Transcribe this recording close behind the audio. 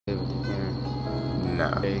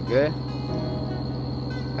Nah. Very good.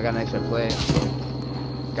 I got an extra plate.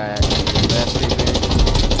 Guy at left street.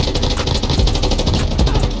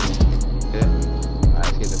 Good. Alright,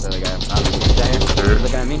 let's get this other guy. Sure.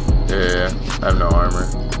 Looking at me? Yeah, I have no armor.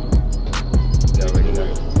 Go, where'd you go?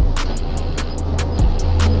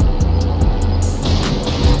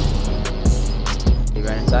 He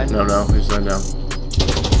ran inside? No, he's laying down. He's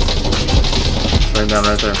laying down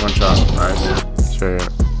right there. One shot. Nice. Sure.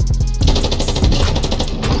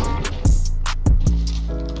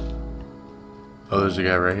 Oh, there's a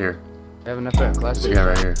guy right here. We have enough for a cluster. There's a guy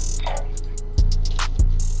right here.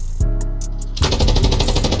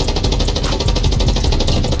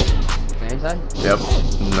 Inside? Yep.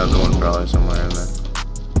 Another one probably somewhere in there.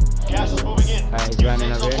 Gas is moving in. Alright, he's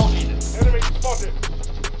running over here. Enemy spotted.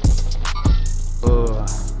 Ooh.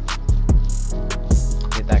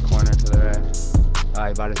 Get that corner to the right. Oh,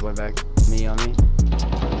 he bought his way back. Me on me.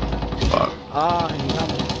 Fuck. Oh, he got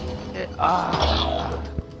me. Ah.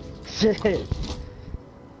 Shit.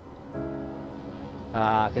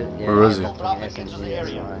 Yeah, Where was he? Traffic into the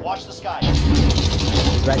area. Watch the sky.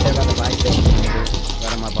 He's right there by the bike station.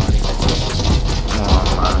 Right on my body. Oh,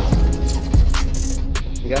 man.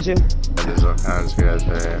 You got you? There's all kinds of guys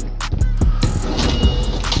right here.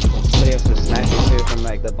 Somebody else was sniping too from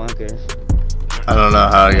like the bunkers. I don't know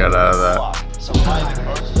how I got out of that. Surviving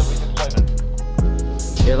emergency deployment.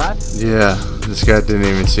 You alive? Yeah, this guy didn't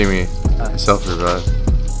even see me. I self-revived.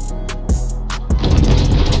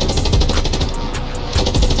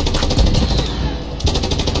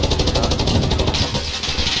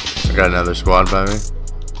 I got another squad by me.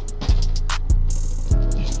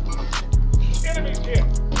 Enemies here.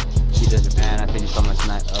 He just ran. I think he saw my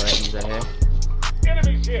snipe. Oh, right, he's right here.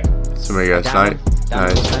 Enemies here. Somebody got Down sniped. down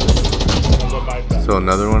Nice. Still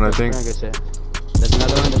another one, I think. Good shit. There's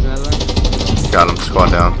another one. There's another one. Got him.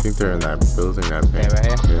 Squad down. I think they're in that building. That Okay, right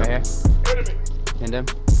here. Yeah. Right here. Enemy. Pinned him.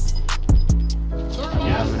 Gas I'm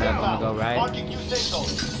gonna inbound. go right. Marking new safe zone.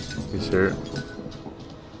 You sure?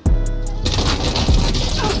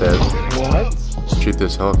 Said, What? shoot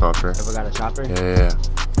this helicopter. Ever got a chopper? Yeah.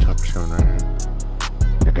 Chopper's coming right here.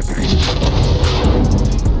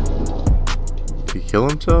 Did he kill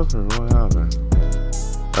himself or what happened?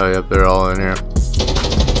 Oh, yep, they're all in here.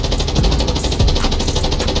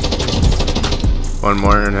 One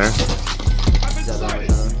more in there.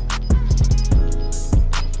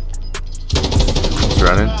 He's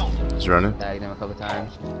running. He's running. Tagged him a couple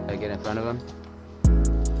times. Gotta get in front of him.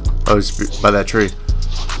 Oh, he's by that tree.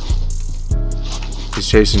 He's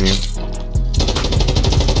chasing you.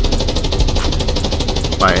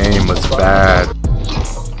 My aim was bad.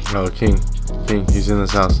 Oh, King, he's in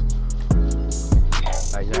this house.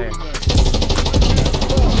 Right there.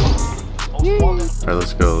 Alright,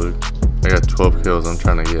 let's go, Luke. I got 12 kills. I'm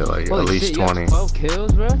trying to get like Holy at least shit, you got 20. 12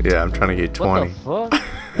 kills, bro? Yeah, I'm trying to get 20. What the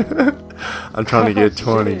fuck? I'm trying to get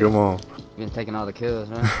 20. Shit. Come on. You've been taking all the kills,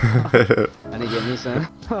 man. I need to get me some.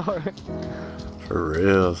 For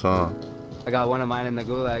real, son. I got one of mine in the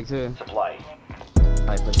gulag too. Supply.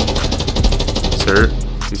 Sir,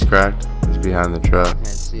 he's cracked. He's behind the truck. Can't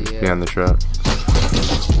see He's it. behind the truck.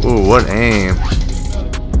 Ooh, what aim.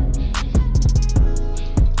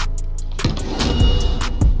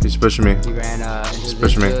 He's pushing me. He ran into He's this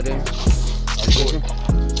pushing me. building.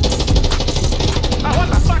 What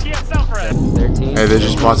the fuck you yourself, Fred? 13. Hey, they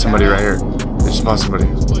just bought somebody right here. They just bought somebody.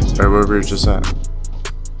 Right where we were just at.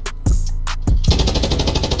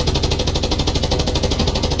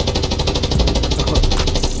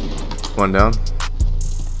 One down.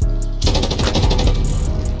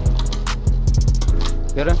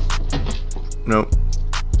 Get him. Nope.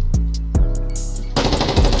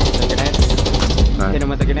 The grenade. Nice. Hit him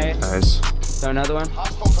with a grenade. Nice. Throw another one.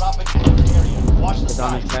 Hostile traffic into the area. Watch the It's on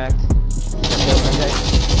sky. his back.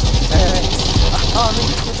 Hey. Oh, man,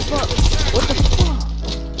 what the fuck? What the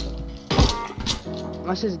fuck?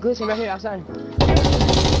 My shit's glitching right here outside.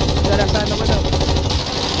 Right outside the window.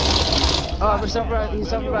 Oh, we're self-revived. He's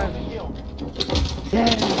self-revived.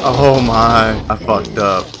 Damn. Oh my. I fucked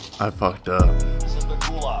up. I fucked up. This is the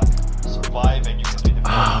gulag. Survive and you can be the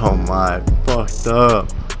Oh my. Fucked up.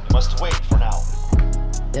 You must wait for now.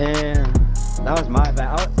 Damn. That was my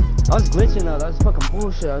bad. I was glitching though. That was fucking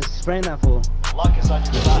bullshit. I was spraying that fool. Luck is on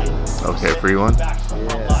your side. Okay, free one. Back to the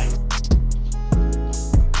front line.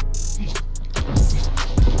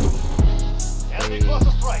 Enemy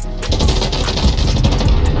cluster strike.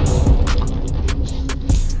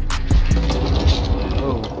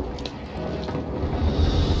 Oh.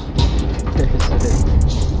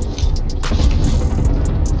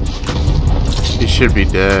 He should be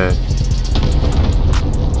dead.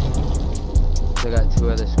 They got two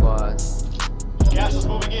other squads. Gas is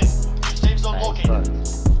moving in. Safe zone located.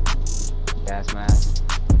 Gas mask.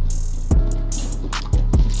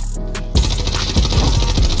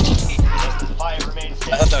 Less than 5 remain I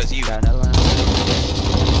thought dead. that was you. Got another one.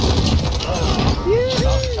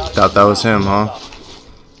 Thought that was him, huh?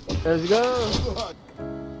 Let's go.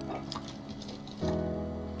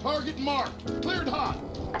 Target marked. Cleared hot.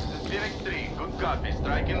 Phoenix 3, good copy.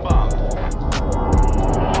 Striking bomb.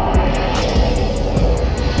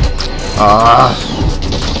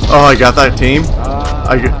 Oh, I got that team.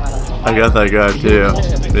 I got that guy too.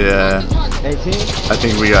 Yeah, 18. I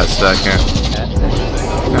think we got second. That's it.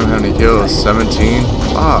 How many kills? 17.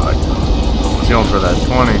 Fuck. He's going for that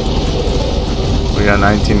 20. We got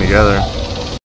 19 together.